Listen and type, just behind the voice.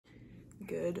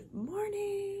Good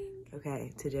morning.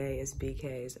 Okay, today is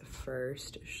BK's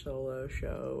first solo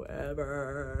show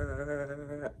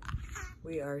ever.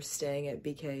 We are staying at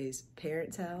BK's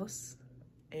parents' house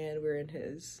and we're in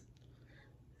his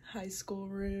high school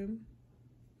room.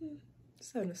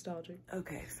 So nostalgic.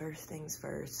 Okay, first things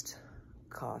first,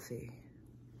 coffee.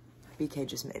 BK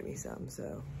just made me some,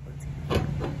 so let's go.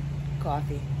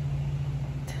 Coffee.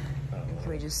 Can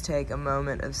we just take a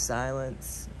moment of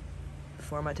silence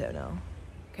before my toenail?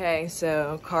 Okay,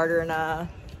 so Carter and I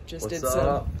just did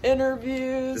some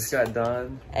interviews. Just got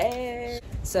done. Hey.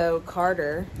 So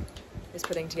Carter is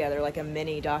putting together like a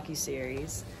mini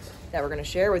docu-series that we're gonna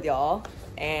share with y'all,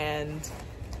 and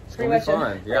it's gonna be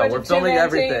fun. Yeah, we're filming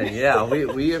everything. Yeah,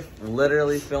 we have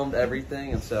literally filmed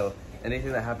everything, and so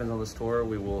anything that happens on this tour,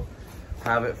 we will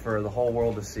have it for the whole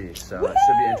world to see. So it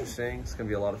should be interesting. It's gonna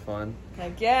be a lot of fun.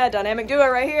 Heck yeah, dynamic duo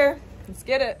right here. Let's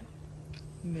get it.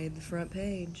 Made the front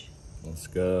page. Let's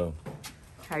go.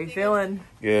 How you feeling?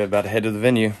 Good, about to head to the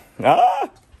venue.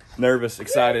 Ah! Nervous,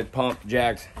 excited, pumped,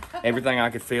 jacked. Everything I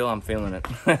could feel, I'm feeling it.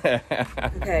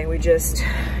 Okay, we just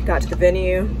got to the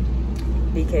venue.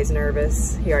 BK's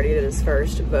nervous. He already did his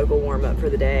first vocal warm-up for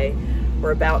the day.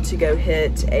 We're about to go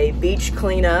hit a beach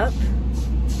cleanup,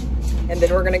 and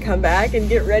then we're gonna come back and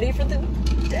get ready for the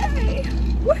day.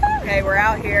 Woohoo! Okay, we're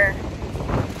out here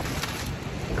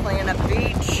cleaning up the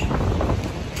beach.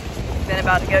 Then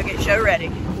about to go get show ready.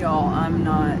 Y'all, I'm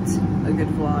not a good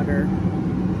vlogger.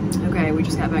 Okay, we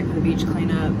just got back from the beach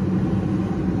cleanup.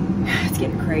 It's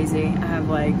getting crazy. I have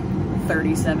like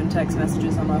 37 text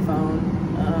messages on my phone.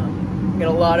 Got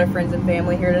a lot of friends and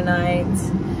family here tonight.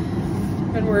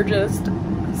 And we're just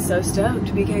so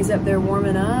stoked. BK's up there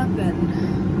warming up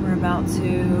and we're about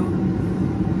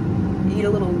to eat a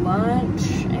little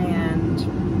lunch and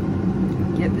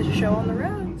get this show on the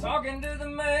road. Talking to the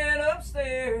man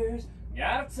upstairs.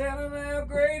 Gotta tell him how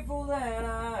grateful that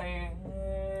I am.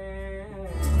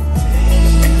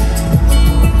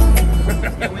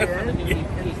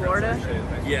 In Florida?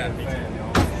 Yeah.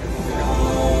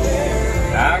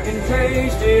 I can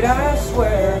taste it, I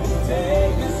swear.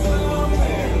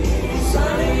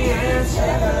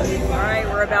 All right,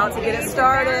 we're about to get it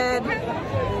started.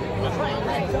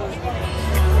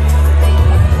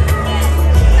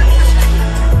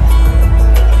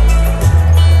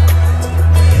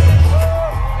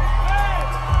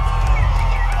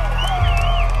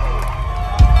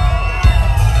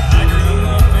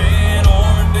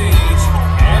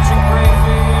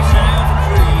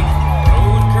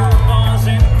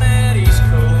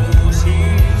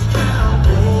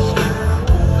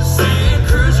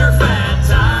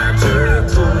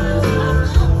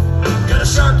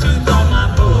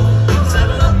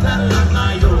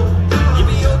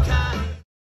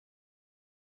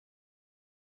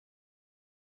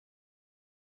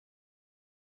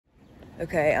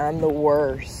 Okay, I'm the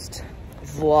worst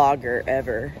vlogger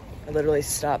ever. I literally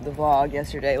stopped the vlog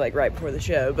yesterday, like right before the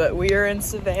show, but we are in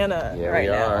Savannah right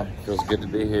now. Feels good to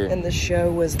be here. And the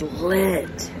show was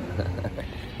lit.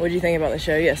 What did you think about the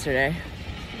show yesterday?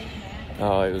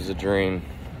 Oh, it was a dream.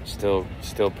 Still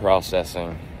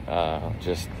processing.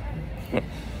 Just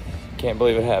can't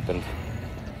believe it happened.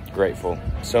 Grateful.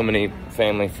 So many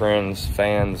family, friends,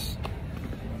 fans.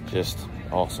 Just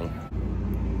awesome.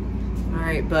 All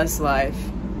right, bus life.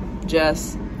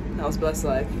 Jess, how's bus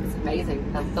life? It's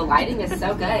amazing. The lighting is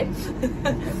so good.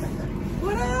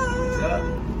 What up?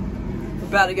 We're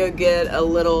about to go get a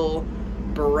little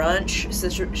brunch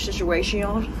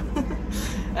situation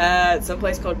at some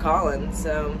place called Collins,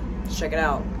 so let's check it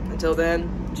out. Until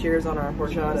then, cheers on our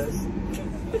horchatas.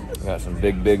 Got some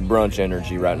big brunch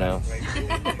energy right now.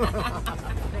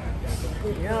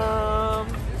 Yum.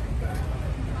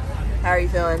 How are you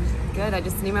feeling? Good. I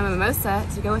just need my mimosa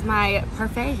to go with my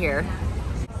parfait here.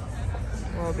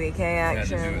 Little BK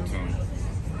action.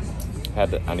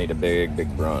 I need a big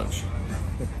brunch.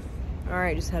 All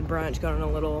right, just had brunch, got on a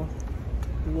little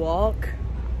walk.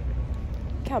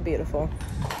 Look how beautiful.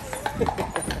 All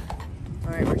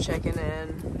right, we're checking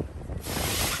in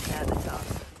at the top.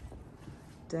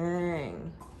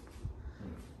 Dang.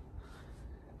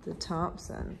 The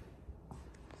Thompson.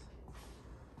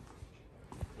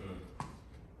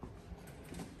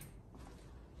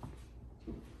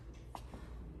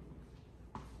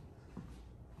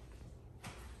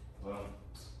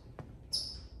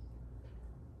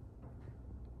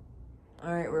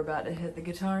 All right, we're about to hit the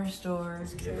guitar store. I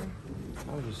was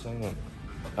just saying that.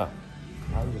 Oh,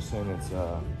 I was just saying it's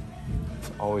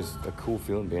always a cool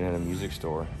feeling being in a music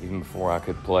store. Even before I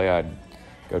could play, I'd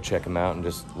go check them out and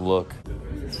just look.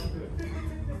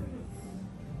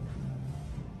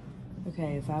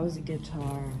 Okay, if I was a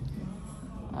guitar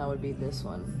I would be this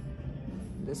one.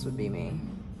 This would be me.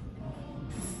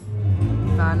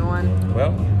 Find one?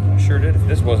 Well, I sure did. If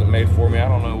this wasn't made for me, I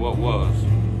don't know what was.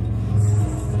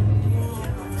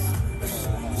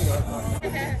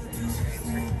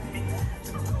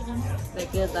 They're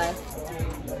good though.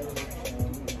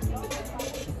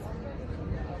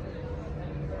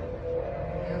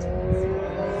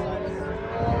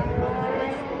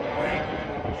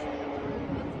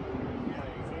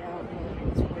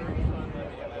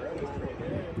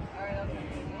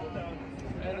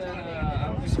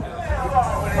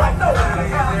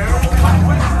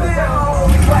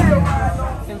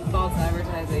 False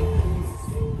advertising.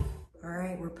 All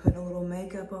right, we're putting a little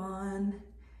makeup on.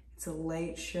 It's a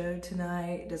late show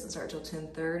tonight. It doesn't start till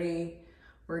 10:30.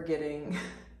 We're getting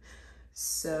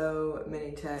so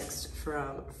many texts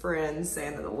from friends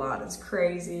saying that the lot is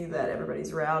crazy, that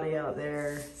everybody's rowdy out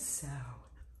there. So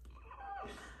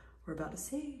we're about to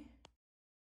see.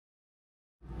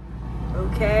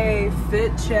 Okay,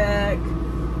 fit check.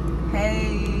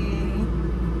 Hey.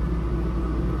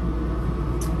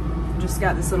 Just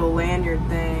got this little lanyard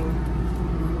thing.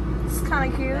 It's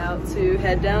kind of cute. Out to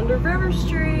head down to River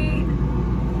Street.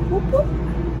 Whoop, whoop.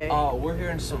 We're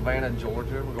here in Savannah,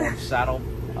 Georgia. We're going to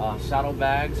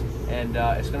Saddlebags, and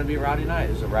it's going to be a rowdy night.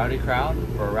 It's a rowdy crowd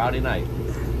for a rowdy night.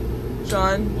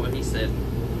 Sean? What he said.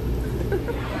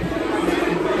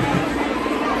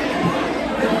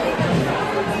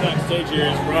 Backstage here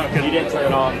is rough. You didn't turn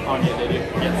it on yet, did you?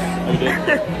 Yes. Oh, you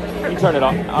did? You turn it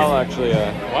on. I'll actually,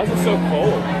 why is it so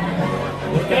cold?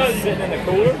 Look at it sitting in the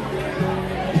cooler.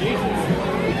 Jesus.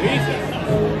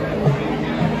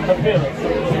 I feel it.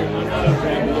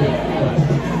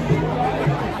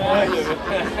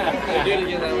 Do it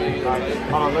again that way.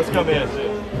 Hold on, let's come in.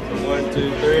 1,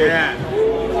 2, 3. Yeah.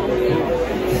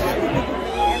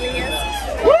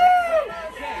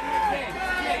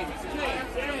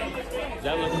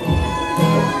 That looks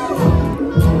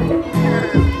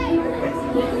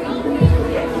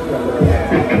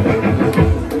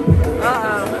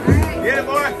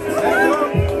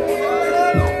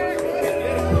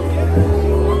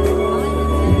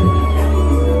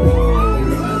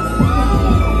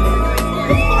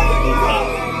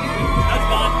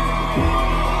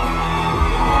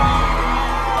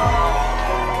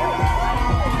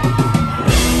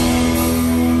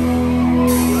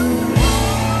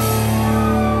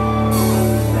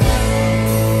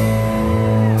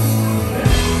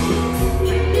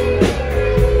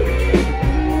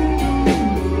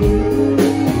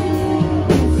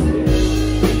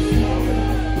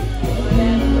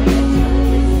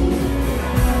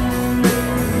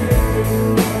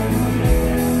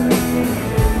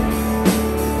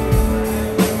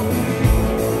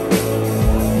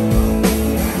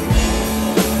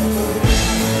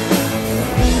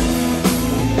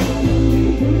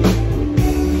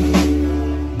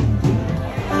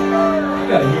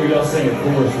sing a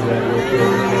chorus of that real quick.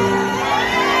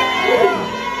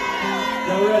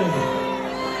 Y'all ready?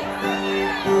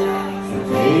 So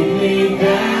take me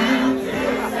down to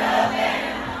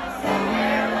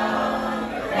somewhere along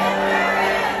the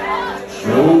river,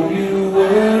 show you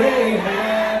what a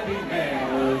happy man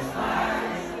looks like.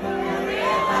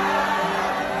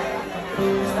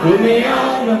 Just put me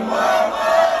on the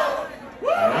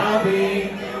and I'll be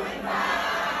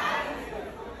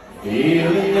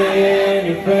feeling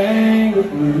anything but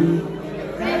blue.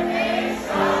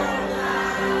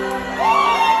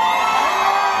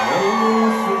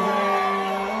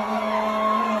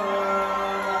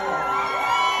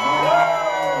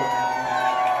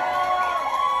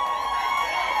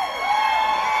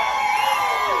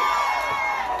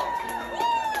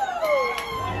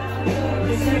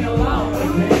 Sing along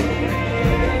with me.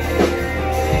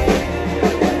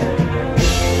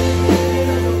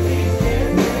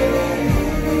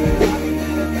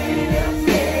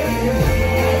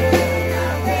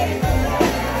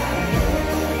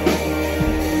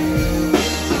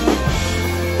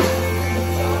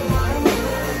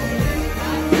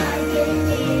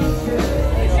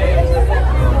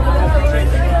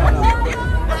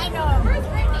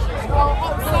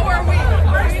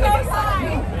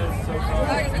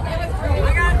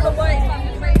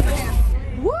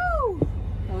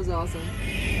 Awesome.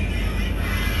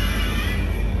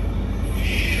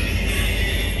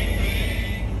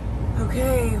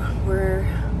 Okay, we're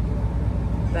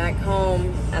back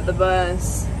home at the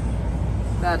bus.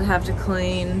 About to have to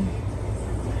clean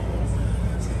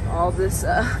all this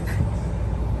up.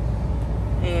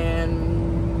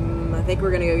 And I think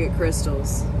we're gonna go get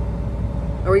crystals.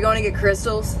 Are we going to get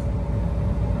crystals? I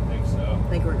think so. I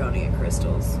think we're going to get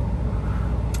crystals.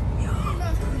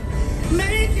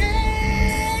 Make it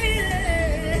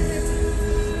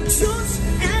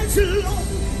as long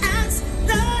as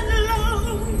the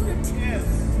Lord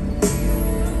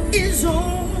is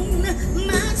on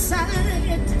my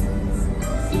side,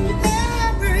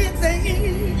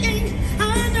 everything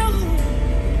I know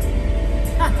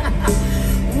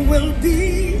will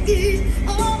be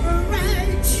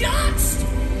alright. Just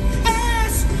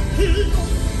as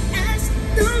long as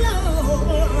the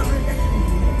Lord,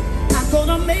 I'm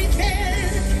gonna make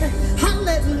it.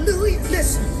 Hallelujah.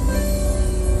 Listen.